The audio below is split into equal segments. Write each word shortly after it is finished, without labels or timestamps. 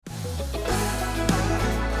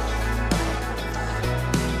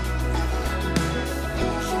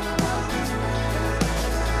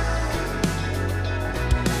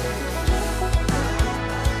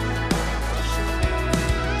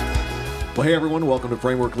Well, hey everyone, welcome to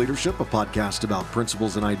Framework Leadership, a podcast about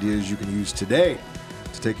principles and ideas you can use today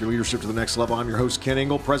to take your leadership to the next level. I'm your host, Ken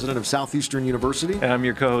Engel, president of Southeastern University. And I'm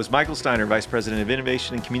your co-host, Michael Steiner, vice president of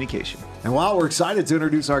innovation and communication. And while we're excited to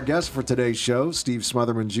introduce our guest for today's show, Steve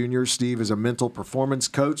Smothermon Jr. Steve is a mental performance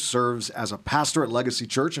coach, serves as a pastor at Legacy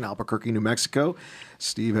Church in Albuquerque, New Mexico.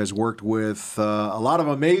 Steve has worked with a lot of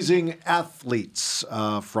amazing athletes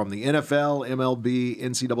from the NFL, MLB,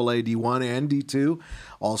 NCAA, D1, and D2.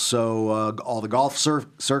 Also, all the golf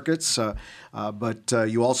circuits. But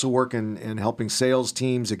you also work in helping sales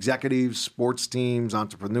teams, executives, sports teams,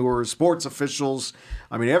 entrepreneurs, sports officials.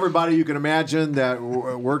 I mean, everybody you can imagine that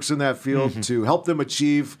works in that field to help them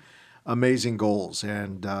achieve amazing goals.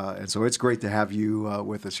 And so it's great to have you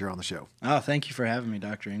with us here on the show. Oh, thank you for having me,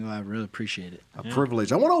 Dr. Engel. I really appreciate it. A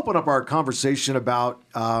privilege. I want to open up our conversation about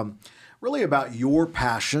really about your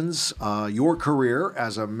passions, your career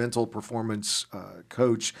as a mental performance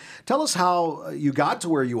coach. Tell us how you got to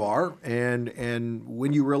where you are and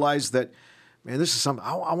when you realized that, man, this is something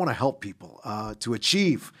I want to help people to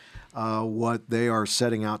achieve what they are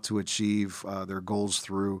setting out to achieve, their goals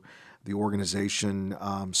through the organization.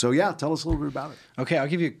 So yeah, tell us a little bit about it. Okay, I'll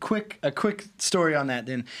give you a quick story on that.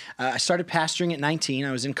 Then I started pastoring at 19.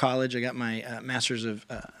 I was in college. I got my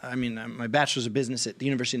my bachelor's of business at the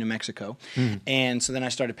University of New Mexico, and so then I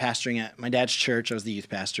started pastoring at my dad's church. I was the youth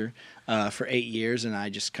pastor for 8 years, and I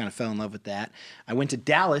just kind of fell in love with that. I went to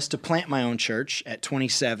Dallas to plant my own church at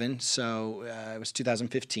 27. So it was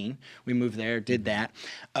 2015. We moved there, did that.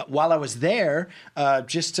 While I was there,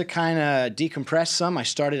 just to kind of decompress some, I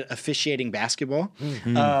started officiating basketball.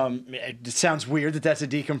 It sounds weird that that's a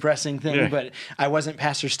decompressing thing, but I wasn't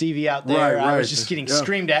Pastor Stevie out there. Right. I was just getting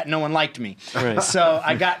screamed at. No one liked me. Right. So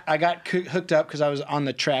I got hooked up because I was on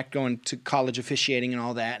the track going to college officiating and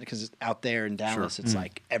all that, because out there in Dallas, it's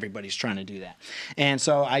like everybody's trying to do that. And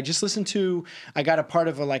so I just listened to, I got a part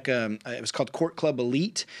of it was called Court Club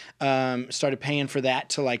Elite. Started paying for that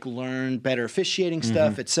to learn better officiating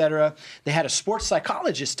stuff, etc. They had a sports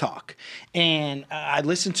psychologist talk, and I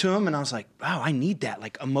listened to him and I was like, wow, I need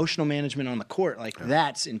that, emotional management on the court.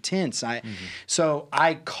 That's intense. So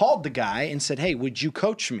I called the guy and said, hey, would you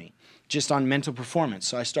coach me just on mental performance?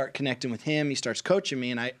 So I start connecting with him. He starts coaching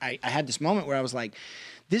me. And I had this moment where I was like,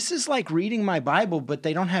 this is like reading my Bible, but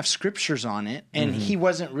they don't have scriptures on it. And he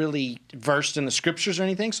wasn't really versed in the scriptures or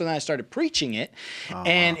anything. So then I started preaching it.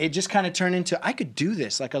 And it just kind of turned into, I could do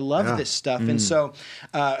this. I love this stuff. And so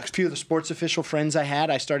a few of the sports official friends I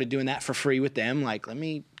had, I started doing that for free with them. Let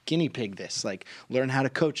me guinea pig this, learn how to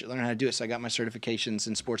coach it, learn how to do it. So I got my certifications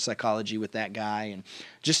in sports psychology with that guy and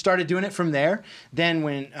just started doing it from there. Then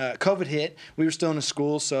when COVID hit, we were still in a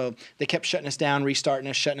school, so they kept shutting us down, restarting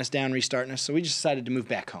us, shutting us down, restarting us. So we just decided to move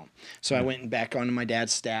back home. So I went back onto my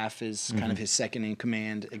dad's staff as kind of his second in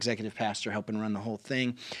command, executive pastor, helping run the whole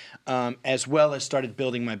thing, as well as started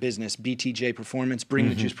building my business, BTJ Performance, Bring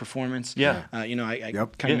the Juice Performance. Yeah. I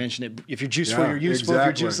kind of mentioned it. If you're juiceful, you're useful.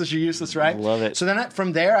 Exactly. If you're juiceless, you're useless, right? Love it. So then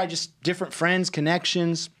from there, I just different friends,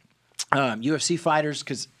 connections, UFC fighters,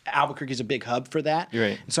 because Albuquerque is a big hub for that.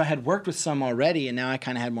 Right. And so I had worked with some already, and now I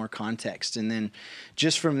kind of had more context. And then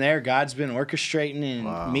just from there, God's been orchestrating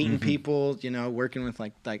and meeting people, working with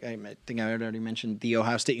I think I already mentioned the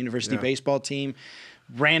Ohio State University baseball team.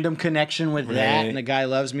 Random connection with that, and the guy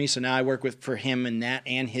loves me. So now I work for him and that,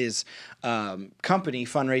 and his company,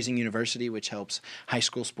 Fundraising University, which helps high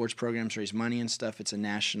school sports programs raise money and stuff. It's a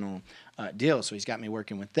national deal. So he's got me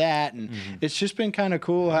working with that, and it's just been kind of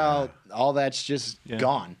cool how all that's just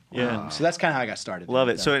gone. Yeah. So that's kind of how I got started. Love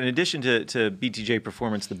it. So in addition to BTJ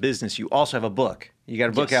Performance, the business, you also have a book. You got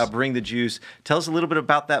a book out, Bring the Juice. Tell us a little bit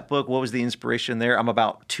about that book. What was the inspiration there? I'm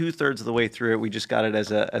about 2/3 of the way through it. We just got it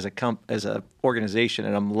as a organization,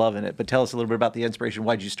 and I'm loving it. But tell us a little bit about the inspiration.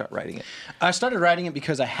 Why did you start writing it? I started writing it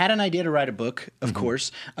because I had an idea to write a book, of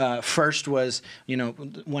course. First was,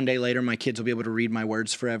 one day later, my kids will be able to read my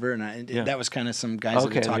words forever. And that was kind of some guys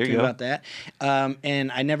that were talking about that.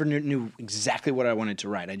 And I never knew exactly what I wanted to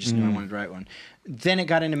write. I just knew I wanted to write one. Then it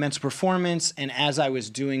got into mental performance, and as I was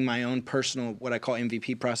doing my own personal, what I call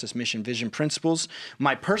MVP process, mission, vision, principles,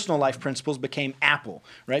 my personal life principles became apple,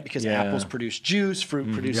 right? Because apples produce juice,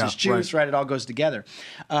 fruit produces juice, right? It all goes together.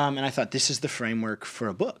 And I thought, this is the framework for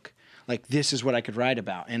a book. Like, this is what I could write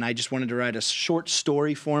about. And I just wanted to write a short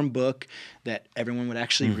story form book that everyone would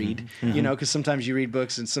actually read, you know, because sometimes you read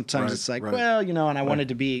books and sometimes it's like, well, you know, and I wanted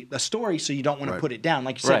to be a story, so you don't want to put it down.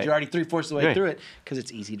 Like you said, you're already 3/4 of the way through it because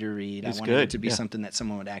it's easy to read. I wanted it to be something that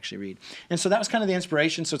someone would actually read. And so that was kind of the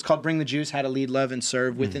inspiration. So it's called Bring the Juice, How to Lead, Love, and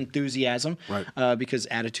Serve with Enthusiasm, because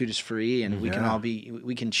attitude is free, and we can all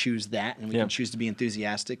we can choose that, and we can choose to be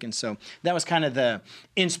enthusiastic. And so that was kind of the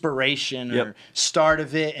inspiration or start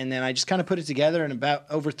of it. And then I just kind of put it together in about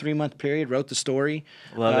over 3-month period, wrote the story.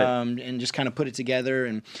 Love it. And just kind of put it together.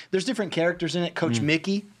 And there's different characters in it. Coach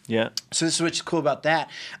Mickey. Yeah. So this is what's cool about that.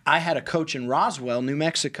 I had a coach in Roswell, New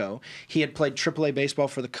Mexico. He had played AAA baseball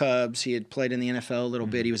for the Cubs. He had played in the NFL a little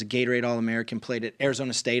bit. He was a Gatorade All-American, played at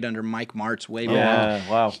Arizona State under Mike Martz way back. Yeah,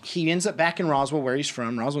 wow. He ends up back in Roswell, where he's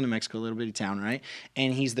from, Roswell, New Mexico, a little bitty town, right?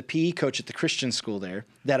 And he's the PE coach at the Christian school there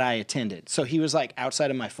that I attended. So he was like,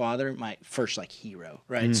 outside of my father, my first like hero,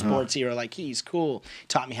 right? Sports hero, like he's cool.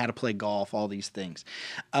 Taught me how to play golf, all these things.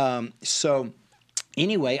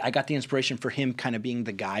 Anyway, I got the inspiration for him kind of being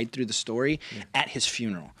the guide through the story at his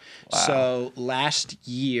funeral. Wow. So last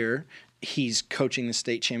year, he's coaching the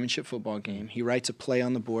state championship football game. He writes a play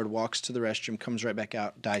on the board, walks to the restroom, comes right back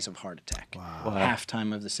out, dies of heart attack. Wow.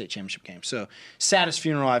 Halftime of the state championship game. So saddest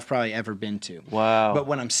funeral I've probably ever been to. Wow. But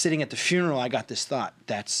when I'm sitting at the funeral, I got this thought,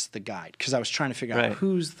 that's the guide. Because I was trying to figure out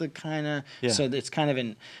who's the kind of... Yeah. So it's kind of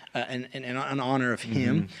an honor of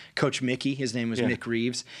him. Coach Mickey, his name was Mick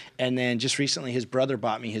Reeves. And then just recently, his brother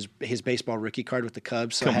bought me his baseball rookie card with the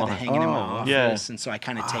Cubs. So I had to hang it in my office. Yeah. And so I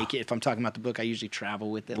kind of take it. If I'm talking about the book, I usually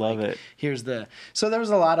travel with it. Love it. So there was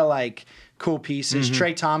a lot of like cool pieces.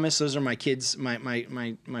 Trey Thomas, those are my kids.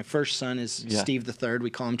 My first son is Steve the Third. We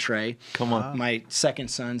call him Trey. Come on. My second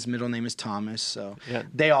son's middle name is Thomas. So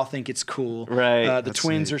they all think it's cool. Right. The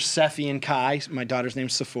twins are Sephi and Kai. My daughter's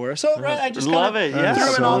name's Sephora. So I just love it. Yeah.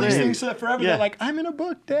 threw in all these things so that forever. They're like, I'm in a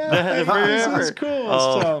book, Dad. This is cool.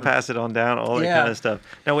 Oh, pass it on down, all that kind of stuff.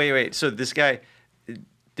 Now wait. So this guy.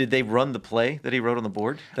 Did they run the play that he wrote on the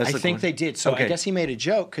board? I think they did. So I guess he made a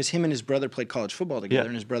joke because him and his brother played college football together,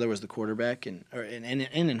 and his brother was the quarterback and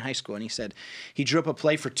in high school. And he said he drew up a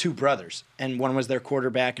play for two brothers, and one was their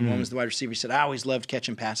quarterback and one was the wide receiver. He said, I always loved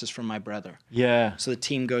catching passes from my brother. Yeah. So the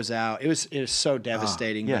team goes out. It was so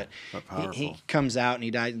devastating. But he comes out and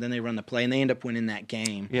he dies, and then they run the play, and they end up winning that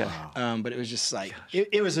game. Yeah. But it was just like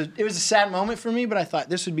it was a sad moment for me. But I thought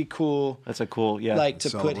this would be cool. That's a cool like to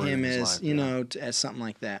put him as as something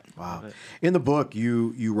like that. Wow. In the book,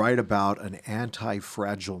 you write about an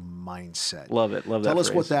anti-fragile mindset. Love it. Love that. Tell us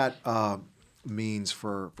phrase. what that means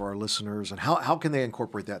for our listeners, and how can they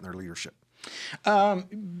incorporate that in their leadership?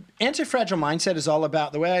 Anti-fragile mindset is all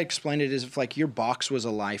about, the way I explained it is, if like your box was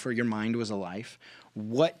a life or your mind was a life,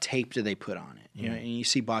 what tape do they put on it? You know, and you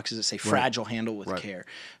see boxes that say fragile, handle with care.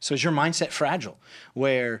 So is your mindset fragile,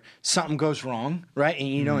 where something goes wrong, right? And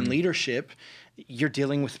you know, in leadership, you're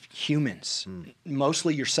dealing with humans,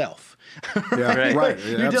 mostly yourself. You're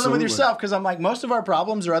dealing with yourself, because I'm like, most of our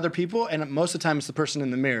problems are other people, and most of the time it's the person in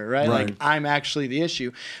the mirror, right? Like, I'm actually the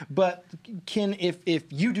issue. But if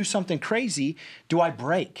you do something crazy, do I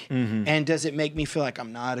break? And does it make me feel like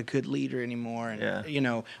I'm not a good leader anymore? And you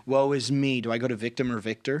know, woe is me. Do I go to victim or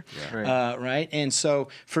victor? Right? And so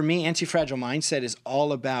for me, anti-fragile mindset is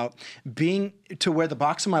all about being to where the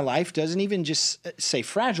box of my life doesn't even just say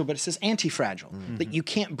fragile, but it says anti-fragile. That you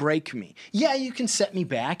can't break me. Yeah, you can set me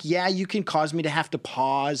back. Yeah, you can cause me to have to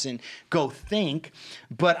pause and go think,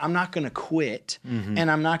 but I'm not going to quit, and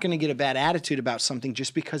I'm not going to get a bad attitude about something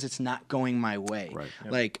just because it's not going my way.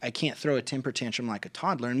 Like, I can't throw a temper tantrum like a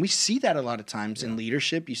toddler, and we see that a lot of times in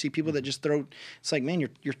leadership. You see people that just throw. It's like, man,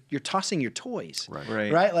 you're tossing your toys,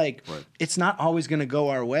 right? Like, it's not always going to go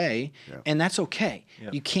our way, and that's okay.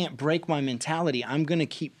 You can't break my mentality. I'm going to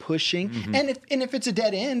keep pushing, and if it's a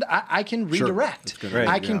dead end, I can redirect.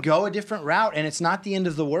 I can go a different route, and it's not the end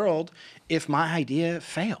of the world if my idea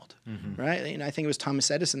failed, right? And I think it was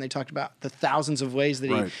Thomas Edison. They talked about the thousands of ways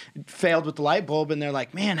that he failed with the light bulb, and they're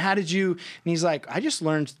like, man, how did you? And he's like, I just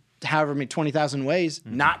learned however many 20,000 ways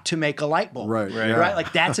not to make a light bulb. Right?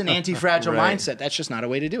 Like, that's an anti-fragile mindset. That's just not a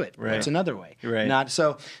way to do it. That's another way. Not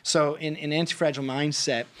so in anti-fragile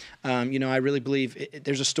mindset, you know, I really believe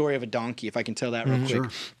there's a story of a donkey, if I can tell that real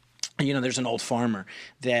quick. You know, there's an old farmer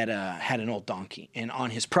that had an old donkey, and on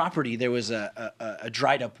his property there was a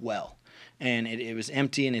dried up well. and it was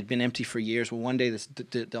empty, and it had been empty for years. Well, one day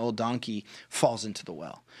the old donkey falls into the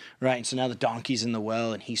well, right? And so now the donkey's in the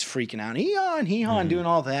well, and he's freaking out, hee-haw, and doing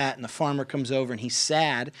all that, and the farmer comes over, and he's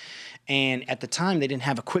sad. And at the time, they didn't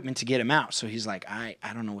have equipment to get him out. So he's like, I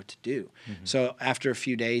don't know what to do. So after a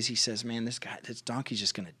few days, he says, man, this donkey's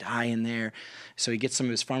just going to die in there. So he gets some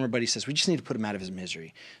of his farmer buddies, says, we just need to put him out of his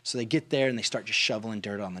misery. So they get there, and they start just shoveling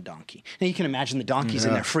dirt on the donkey. Now you can imagine the donkey's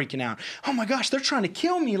in there freaking out. Oh, my gosh, they're trying to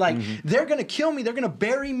kill me. Like, they're going to kill me. They're going to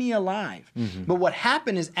bury me alive. But what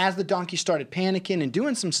happened is, as the donkey started panicking and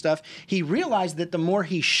doing some stuff, he realized that the more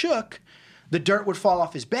he shook, the dirt would fall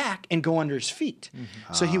off his back and go under his feet.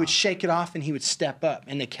 So he would shake it off and he would step up.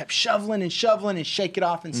 And they kept shoveling and shake it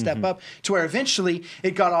off and step up to where eventually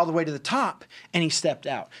it got all the way to the top and he stepped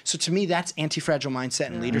out. So to me, that's anti-fragile mindset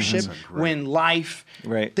and leadership. When life,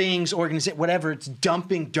 things, organization, whatever, it's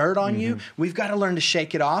dumping dirt on you, we've got to learn to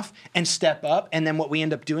shake it off and step up. And then what we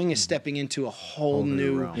end up doing is stepping into a whole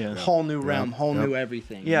new realm, whole new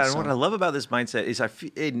everything. Yeah, and what I love about this mindset is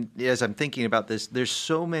as I'm thinking about this, there's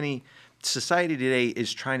so many... Society today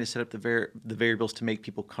is trying to set up the variables to make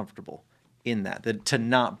people comfortable in that, to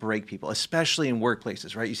not break people, especially in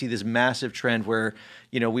workplaces, right? You see this massive trend where,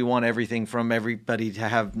 we want everything from everybody to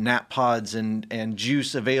have nap pods and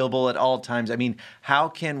juice available at all times. I mean, how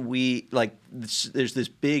can we, there's this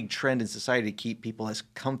big trend in society to keep people as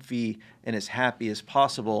comfy and as happy as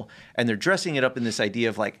possible, and they're dressing it up in this idea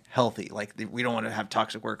of healthy, we don't want to have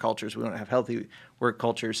toxic work cultures, we want to have healthy work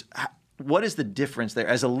cultures. What is the difference there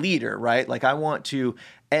as a leader, right? I want to,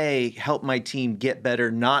 help my team get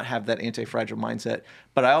better, not have that anti-fragile mindset,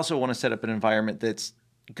 but I also want to set up an environment that's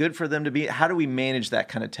good for them to be. How do we manage that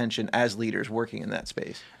kind of tension as leaders working in that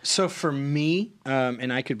space? So for me,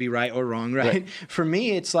 and I could be right or wrong, right? For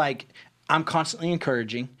me, it's I'm constantly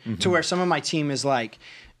encouraging to where some of my team is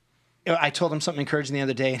I told him something encouraging the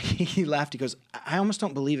other day, and he laughed. He goes, I almost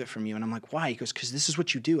don't believe it from you. And I'm like, why? He goes, because this is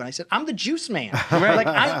what you do. And I said, I'm the juice man.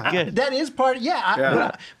 That is part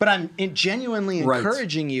of, but I'm genuinely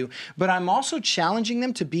encouraging you. But I'm also challenging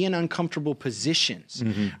them to be in uncomfortable positions,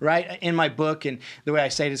 right? In my book, and the way I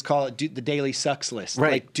say it is called the daily sucks list.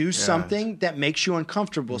 Right. Do something that makes you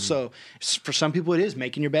uncomfortable. So for some people, it is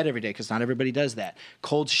making your bed every day, because not everybody does that.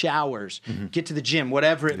 Cold showers, get to the gym,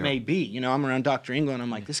 whatever it may be. I'm around Dr. Engel, and I'm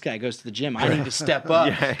like, this guy goes to the gym. I need to step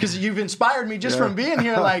up because you've inspired me just from being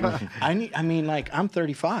here. I'm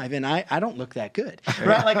 35 and I don't look that good,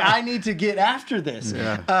 right? I need to get after this.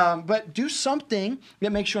 But do something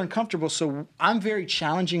that makes you uncomfortable. So I'm very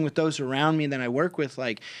challenging with those around me that I work with.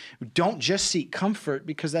 Don't just seek comfort,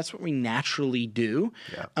 because that's what we naturally do.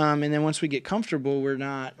 And then once we get comfortable, we're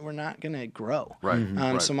not going to grow.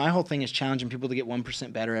 So my whole thing is challenging people to get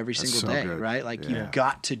 1% better every single day, right? You've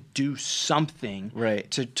got to do something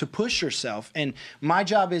to push yourself. And my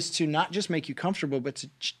job is to not just make you comfortable, but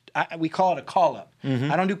we call it a call up.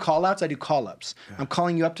 I don't do call outs, I do call ups. I'm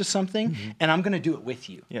calling you up to something and I'm going to do it with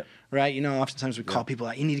you. Right? Oftentimes we call people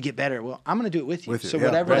out, you need to get better. Well, I'm going to do it with you. So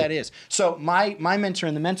whatever that is. So my mentor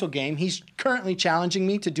in the mental game, he's currently challenging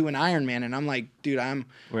me to do an Ironman. And I'm like, dude, I'm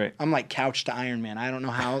like couch to Ironman. I don't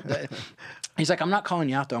know how. He's like, I'm not calling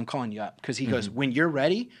you out, though. I'm calling you up. Because he goes, when you're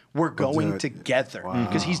ready, we're going together.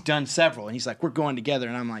 Because he's done several. And he's like, we're going together.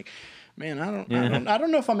 And I'm like, man, I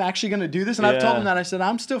don't know if I'm actually going to do this. And I've told him that. I said,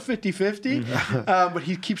 I'm still 50-50. But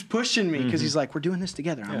he keeps pushing me because he's like, we're doing this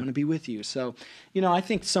together. I'm going to be with you. So, I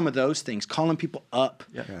think some of those things, calling people up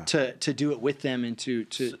to do it with them and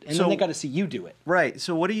then they got to see you do it. Right.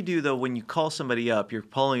 So what do you do, though, when you call somebody up, you're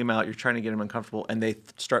pulling them out, you're trying to get them uncomfortable, and they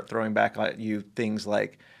start throwing back at you things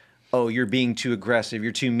like, oh, you're being too aggressive,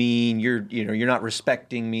 you're too mean, you're not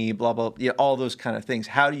respecting me, blah, blah, all those kind of things.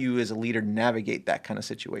 How do you as a leader navigate that kind of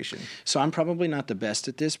situation? So I'm probably not the best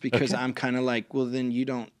at this because I'm kind of like, well, then you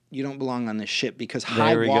don't belong on this ship, because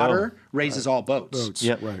high water raises all boats.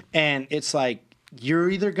 And it's like, you're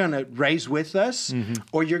either going to raise with us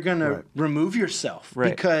or you're going to remove yourself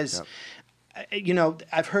because...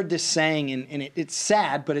 I've heard this saying, and it's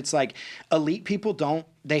sad, but it's like elite people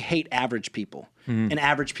they hate average people, and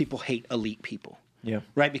average people hate elite people.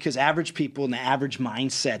 Right? Because average people and the average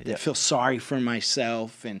mindset that feel sorry for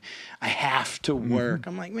myself and I have to work.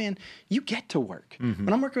 I'm like, man, you get to work.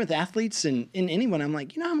 When I'm working with athletes and anyone, I'm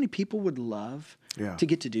like, how how many people would love to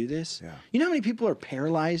get to do this? You know how many people are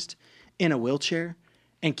paralyzed in a wheelchair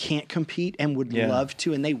and can't compete and would love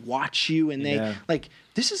to, and they watch you and they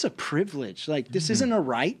this is a privilege. Like, this isn't a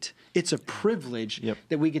right. It's a privilege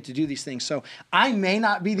that we get to do these things. So I may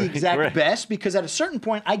not be the exact best, because at a certain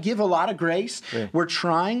point I give a lot of grace. We're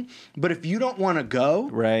trying, but if you don't want to go,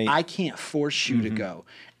 I can't force you to go.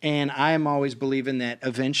 And I am always believing that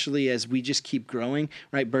eventually, as we just keep growing,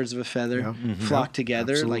 right, birds of a feather flock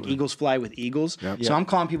together, like eagles fly with eagles. So I'm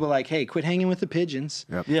calling people like, hey, quit hanging with the pigeons.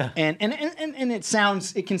 And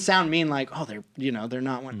it can sound mean, like, oh, they're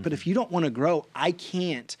not one. But if you don't want to grow, I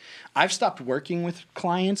can't. I've stopped working with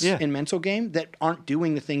clients in mental game that aren't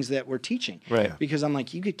doing the things that we're teaching. Because I'm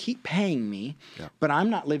like, you could keep paying me, but I'm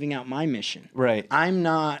not living out my mission. I'm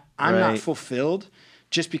not fulfilled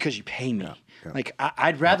just because you pay me. Like,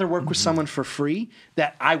 I'd rather work with someone for free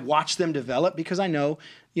that I watch them develop, because I know,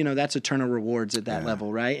 that's eternal rewards at that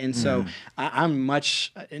level, right? And so I'm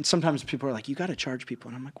much, and sometimes people are like, you got to charge people.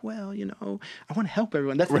 And I'm like, well, I want to help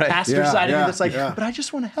everyone. That's the pastor side of me that's like, but I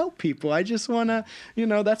just want to help people. I just want to,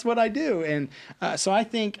 that's what I do. And so I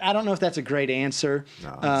don't know if that's a great answer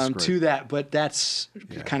to that, but that's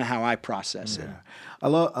kind of how I process it. I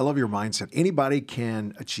love your mindset. Anybody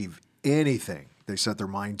can achieve anything they set their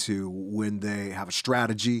mind to when they have a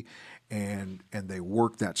strategy and they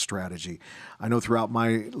work that strategy. I know throughout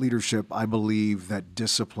my leadership, I believe that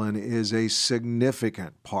discipline is a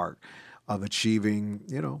significant part of achieving,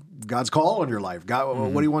 God's call on your life,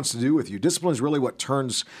 God, what he wants to do with you. Discipline is really what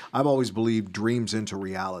turns, I've always believed, dreams into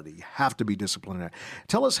reality. You have to be disciplined in it.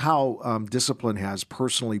 Tell us how discipline has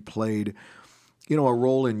personally played a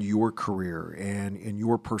role in your career and in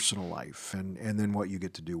your personal life, and then what you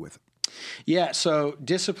get to do with it. Yeah, so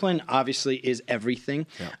discipline obviously is everything.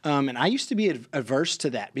 And I used to be averse to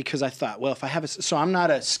that, because I thought, well, if I have so I'm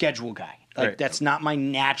not a schedule guy. Like, that's not my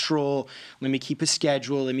natural, let me keep a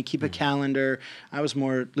schedule, let me keep a calendar. I was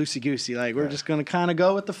more loosey-goosey, like, we're just going to kind of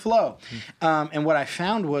go with the flow. And what I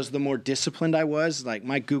found was, the more disciplined I was, like,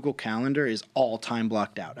 my Google Calendar is all time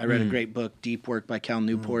blocked out. I read a great book, Deep Work by Cal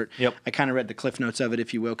Newport. I kind of read the cliff notes of it,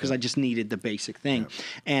 if you will, because I just needed the basic thing.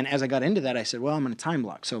 And as I got into that, I said, well, I'm going to time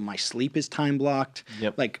block. So my sleep is time blocked.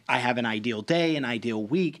 Like, I have an ideal day, an ideal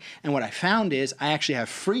week. And what I found is, I actually have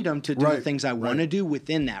freedom to do the things I want to do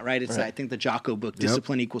within that, right? It's, I think, the Jocko book,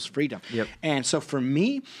 Discipline Equals Freedom. And so for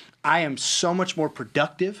me, I am so much more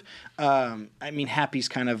productive. Happy's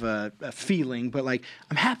kind of a feeling, but like,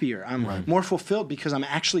 I'm happier. I'm more fulfilled because I'm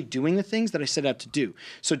actually doing the things that I set out to do.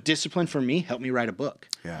 So discipline for me helped me write a book.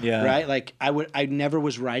 Right? Like, I never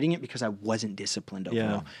was writing it because I wasn't disciplined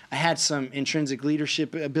overall. I had some intrinsic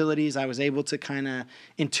leadership abilities. I was able to kind of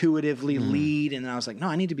intuitively lead, and then I was like, no,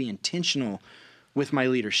 I need to be intentional with my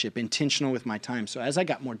leadership, intentional with my time. So as I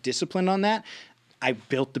got more disciplined on that, I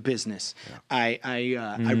built the business. I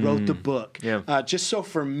wrote the book. Just so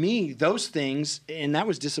for me, those things, and that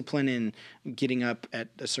was discipline in getting up at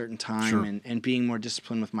a certain time and being more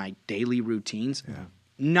disciplined with my daily routines.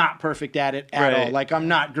 Not perfect at it at all. Like, I'm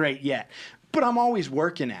not great yet. But I'm always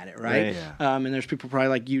working at it, right? And there's people probably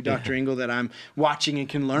like you, Dr. Engel, that I'm watching and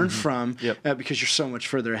can learn from because you're so much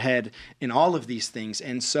further ahead in all of these things.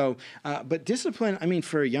 And so, but discipline,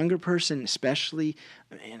 for a younger person especially,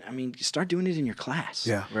 start doing it in your class.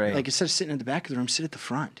 Like, instead of sitting in the back of the room, sit at the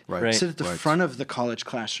front. Sit at the front of the college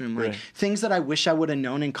classroom. Like, things that I wish I would have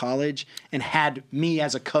known in college and had me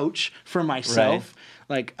as a coach for myself.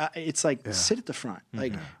 Like, it's like, sit at the front.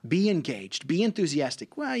 Like, be engaged. Be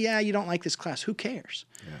enthusiastic. Well, you don't like this class. Who cares?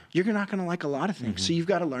 You're not going to like a lot of things. So you've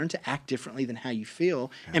got to learn to act differently than how you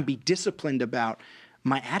feel and be disciplined about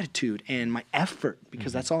my attitude and my effort,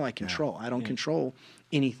 because that's all I control. I don't control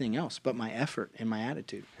anything else but my effort and my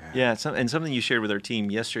attitude. And something you shared with our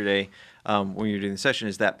team yesterday when you were doing the session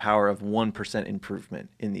is that power of 1% improvement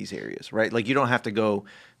in these areas, right? Like, you don't have to go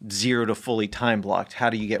 0 to fully time blocked. How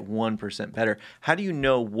do you get 1% better? How do you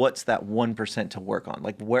know what's that 1% to work on?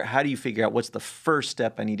 Like, how do you figure out what's the first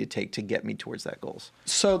step I need to take to get me towards that goals?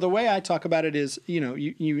 So the way I talk about it is,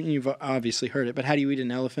 you've obviously heard it, but how do you eat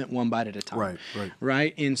an elephant? One bite at a time.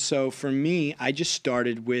 Right? And so for me, I just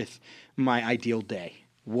started with my ideal day.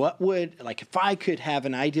 What would, if I could have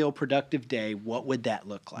an ideal productive day, what would that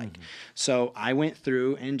look like? So I went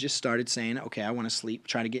through and just started saying, okay, I want to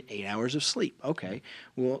try to get 8 hours of sleep. Okay,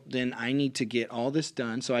 well, then I need to get all this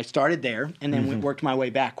done. So I started there and then worked my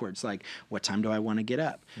way backwards. Like, what time do I want to get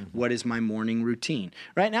up? What is my morning routine?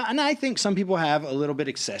 Right now, and I think some people have a little bit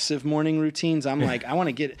excessive morning routines. I'm like, I want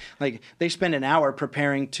to get, they spend an hour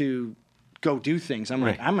preparing to go do things. I'm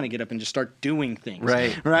like, I'm going to get up and just start doing things.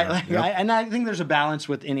 And I think there's a balance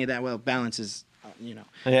with any of that. Well, balance is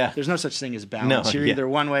there's no such thing as balance. You're either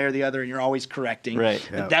one way or the other, and you're always correcting. Right.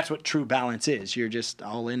 Yeah. That's what true balance is. You're just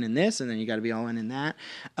all in this, and then you got to be all in that.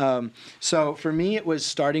 So for me, it was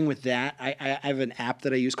starting with that. I have an app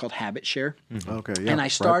that I use called Habit Share. Okay, yeah. And I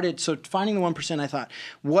started, so finding the 1%, I thought,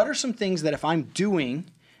 what are some things that if I'm doing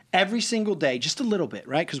every single day, just a little bit,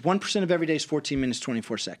 right? Because 1% of every day is 14 minutes,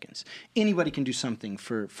 24 seconds. Anybody can do something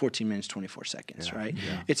for 14 minutes, 24 seconds, right?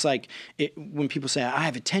 Yeah. It's like when people say, I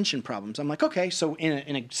have attention problems. I'm like, okay, so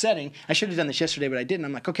in a setting, I should have done this yesterday, but I didn't.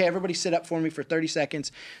 I'm like, okay, everybody sit up for me for 30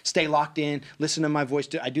 seconds, stay locked in, listen to my voice.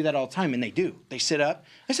 I do that all the time, and they do. They sit up.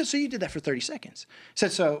 I said, so you did that for 30 seconds. I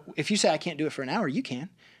said, so if you say I can't do it for an hour, you can.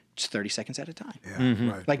 Just 30 seconds at a time.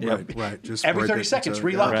 Yeah, right. Just every 30 seconds,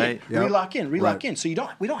 relock in, relock in, relock Right. in. So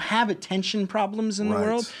we don't have attention problems in the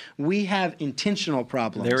world. We have intentional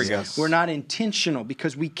problems. There we go. We're not intentional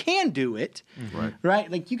because we can do it,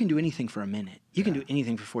 right? Like you can do anything for a minute. You can do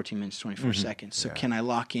anything for 14 minutes, 24 seconds. So can I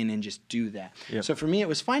lock in and just do that? Yep. So for me, it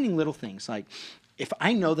was finding little things. Like if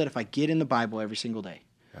I know that if I get in the Bible every single day,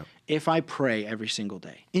 if I pray every single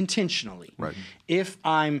day, intentionally, if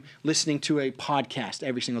I'm listening to a podcast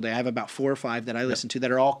every single day, I have about 4 or 5 that I listen to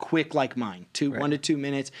that are all quick like mine, 1 to 2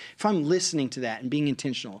 minutes. If I'm listening to that and being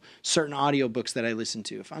intentional, certain audiobooks that I listen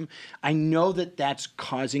to, I know that that's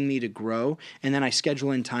causing me to grow, and then I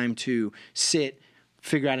schedule in time to sit,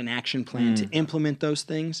 figure out an action plan to implement those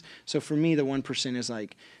things. So for me, the 1% is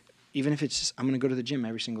like, even if it's just, I'm going to go to the gym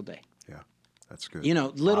every single day. Yeah, that's good.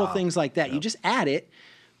 Little things like that. You just add it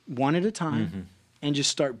one at a time and just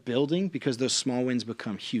start building, because those small wins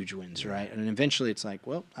become huge wins, right? And eventually it's like,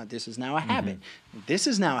 well, this is now a habit. This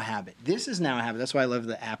is now a habit. This is now a habit. That's why I love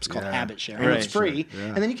the apps called Habit Share. And it's free,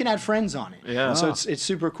 and then you can add friends on it. Yeah. So it's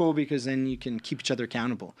super cool because then you can keep each other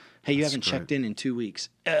accountable. Hey, you haven't checked in 2 weeks.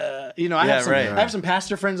 I have some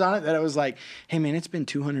pastor friends on it that I was like, hey, man, it's been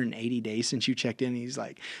 280 days since you checked in. And he's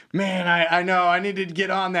like, man, I know. I needed to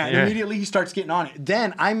get on that. And immediately he starts getting on it.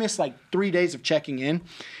 Then I miss like 3 days of checking in.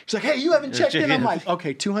 He's like, hey, you haven't checked in. I'm like,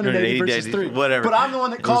 okay, 280 versus 3. Whatever. But I'm the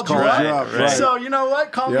one that called you up. Right. So you know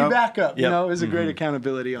what? Call me back up. It was a great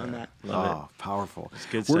accountability on that. Love it. Powerful.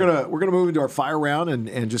 Good we're stuff. gonna move into our fire round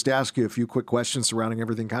and just ask you a few quick questions surrounding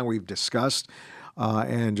everything kind of we've discussed,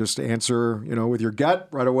 and just answer with your gut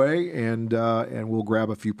right away, and we'll grab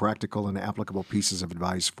a few practical and applicable pieces of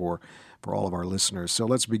advice for all of our listeners. So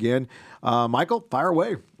let's begin. Michael, fire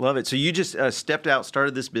away. Love it. So you just stepped out,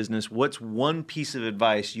 started this business. What's one piece of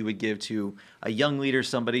advice you would give to a young leader,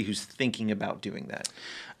 somebody who's thinking about doing that?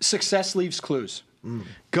 Success leaves clues.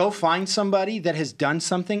 Go find somebody that has done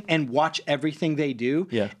something and watch everything they do.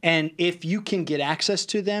 Yeah. And if you can get access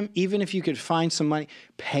to them, even if you could find some money,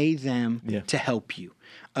 pay them to help you.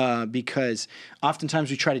 Because oftentimes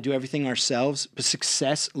we try to do everything ourselves, but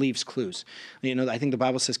success leaves clues. I think the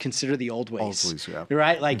Bible says, consider the old ways.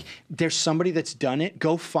 Right? Like there's somebody that's done it.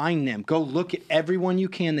 Go find them. Go look at everyone you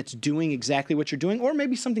can that's doing exactly what you're doing, or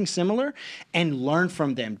maybe something similar, and learn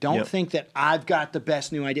from them. Don't think that I've got the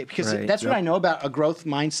best new idea, because that's what I know about a growth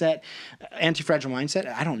mindset, anti-fragile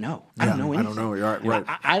mindset. I don't know. I don't know anything. I don't know. You're right.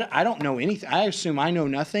 I don't know anything. I assume I know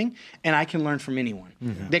nothing, and I can learn from anyone.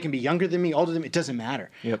 They can be younger than me, older than me. It doesn't matter.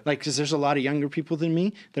 Like, because there's a lot of younger people than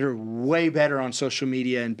me that are way better on social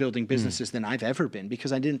media and building businesses than I've ever been,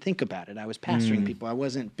 because I didn't think about it. I was pastoring people. I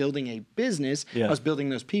wasn't building a business. I was building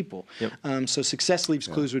those people. So success leaves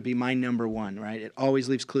clues would be my number one, right? It always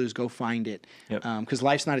leaves clues. Go find it. Because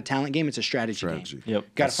life's not a talent game. It's a strategy game.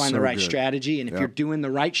 Got to find the right strategy. And if you're doing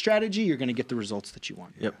the right strategy, you're going to get the results that you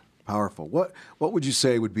want. Powerful. What would you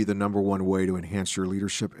say would be the number one way to enhance your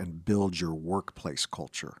leadership and build your workplace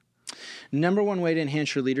culture? Number one way to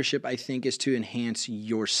enhance your leadership, I think, is to enhance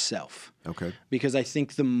yourself. Okay. Because I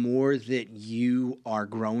think the more that you are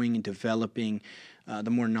growing and developing, the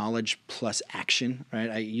more knowledge plus action, right?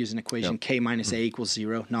 I use an equation, K minus A equals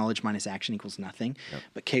 0. Knowledge minus action equals nothing.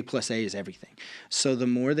 But K plus A is everything. So the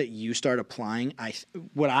more that you start applying,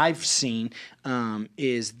 what I've seen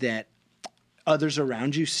is that others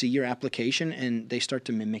around you see your application and they start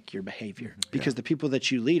to mimic your behavior, because the people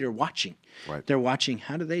that you lead are watching. They're watching,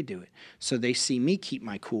 how do they do it? So they see me keep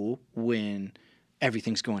my cool when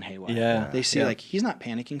everything's going haywire. They see like, he's not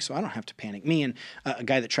panicking, so I don't have to panic. Me and a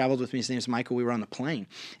guy that traveled with me, his name is Michael, we were on the plane,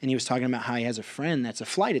 and he was talking about how he has a friend that's a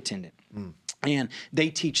flight attendant. And they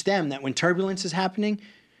teach them that when turbulence is happening,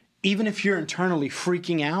 even if you're internally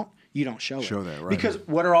freaking out, you don't show it. Because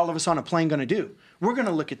what are all of us on a plane going to do? We're going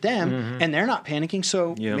to look at them, and they're not panicking,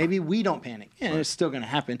 so maybe we don't panic. Yeah, it's still going to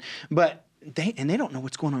happen. But they don't know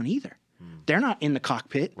what's going on either. They're not in the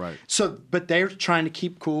cockpit. So, but they're trying to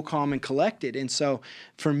keep cool, calm, and collected. And so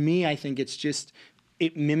for me, I think it's just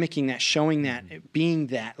it mimicking that, showing that, being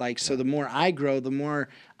that. Like, so the more I grow, the more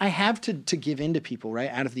I have to give in to people, right?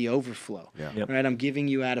 Out of the overflow, right? I'm giving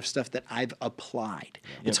you out of stuff that I've applied.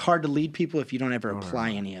 It's hard to lead people if you don't ever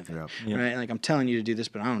apply any of it, right? Like, I'm telling you to do this,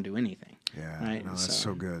 but I don't do anything. Yeah, right? No, that's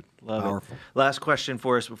so good. Powerful. Last question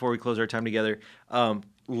for us before we close our time together. A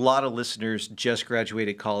lot of listeners just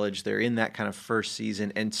graduated college. They're in that kind of first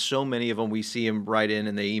season, and so many of them, we see them write in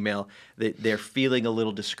and they email that they're feeling a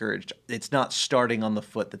little discouraged. It's not starting on the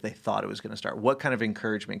foot that they thought it was going to start. What kind of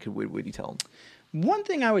encouragement would you tell them? One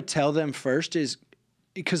thing I would tell them first is,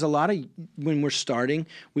 because a lot of, when we're starting,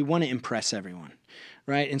 we want to impress everyone.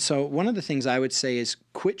 Right. And so one of the things I would say is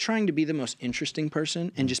quit trying to be the most interesting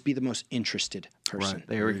person and just be the most interested person. Right.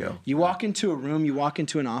 There we go. You walk into a room, you walk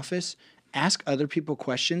into an office, ask other people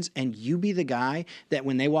questions, and you be the guy that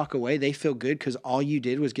when they walk away, they feel good because all you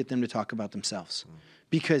did was get them to talk about themselves.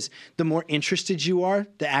 Because the more interested you are,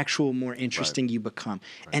 the actual more interesting you become.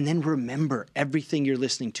 And then remember everything you're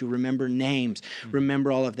listening to. Remember names.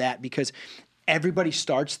 Remember all of that. Because everybody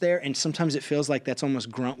starts there, and sometimes it feels like that's almost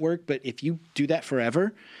grunt work. But if you do that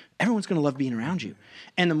forever, everyone's going to love being around you.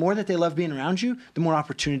 And the more that they love being around you, the more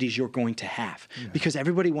opportunities you're going to have. Because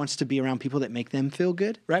everybody wants to be around people that make them feel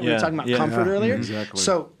good, right? We were talking about comfort earlier. Exactly.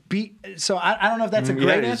 So I don't know if that's a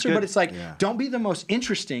great answer, but it's like, don't be the most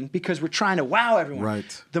interesting because we're trying to wow everyone.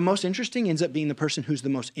 Right. The most interesting ends up being the person who's the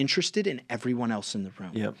most interested in everyone else in the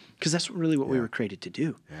room. Because that's really what we were created to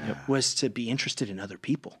do, was to be interested in other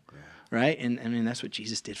people. Right? And I mean, that's what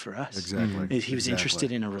Jesus did for us. Exactly. He was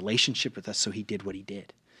interested in a relationship with us, so he did what he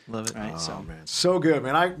did. Love it. Right? Oh, man. So good,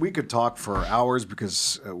 man. We could talk for hours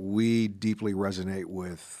because we deeply resonate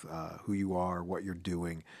with who you are, what you're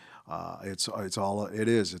doing. It's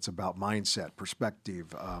about mindset,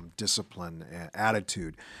 perspective, discipline,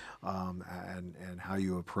 attitude, and how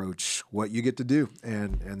you approach what you get to do.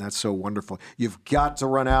 And that's so wonderful. You've got to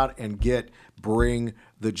run out and bring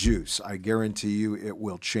the juice. I guarantee you it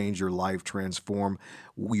will change your life, transform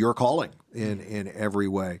your calling in every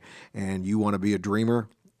way. And you want to be a dreamer?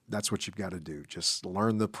 That's what you've got to do. Just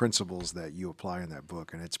learn the principles that you apply in that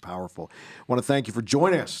book, and it's powerful. I want to thank you for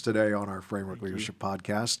joining us today on our Framework Leadership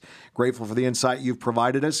Podcast. Grateful for the insight you've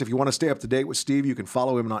provided us. If you want to stay up to date with Steve, you can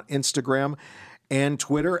follow him on Instagram and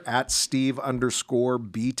Twitter at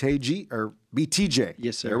Steve_BTG or BTJ.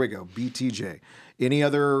 Yes, sir. There we go, BTJ. Any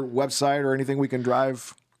other website or anything we can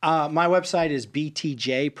drive? My website is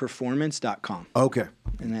btjperformance.com. Okay.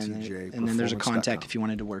 And then there's a contact if you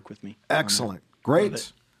wanted to work with me. Excellent.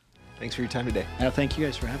 Great. Thanks for your time today. Thank you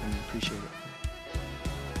guys for having me. Appreciate it.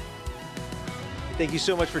 Thank you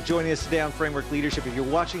so much for joining us today on Framework Leadership. If you're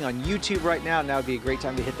watching on YouTube right now would be a great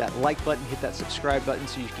time to hit that like button, hit that subscribe button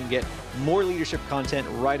so you can get more leadership content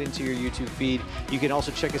right into your YouTube feed. You can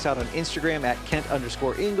also check us out on Instagram at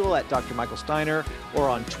Kent_Ingle, at Dr. Michael Steiner, or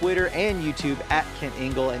on Twitter and YouTube at Kent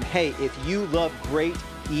Ingle. And hey, if you love great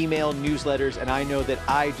email newsletters, and I know that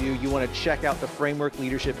I do, you want to check out the Framework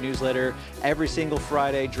Leadership newsletter. Every single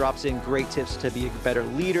Friday drops in great tips to be a better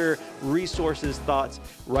leader, resources, thoughts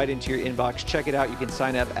right into your inbox. Check it out. You can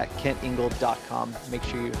sign up at kentingle.com. Make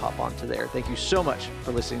sure you hop onto there. Thank you so much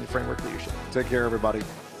for listening to Framework Leadership. Take care, everybody.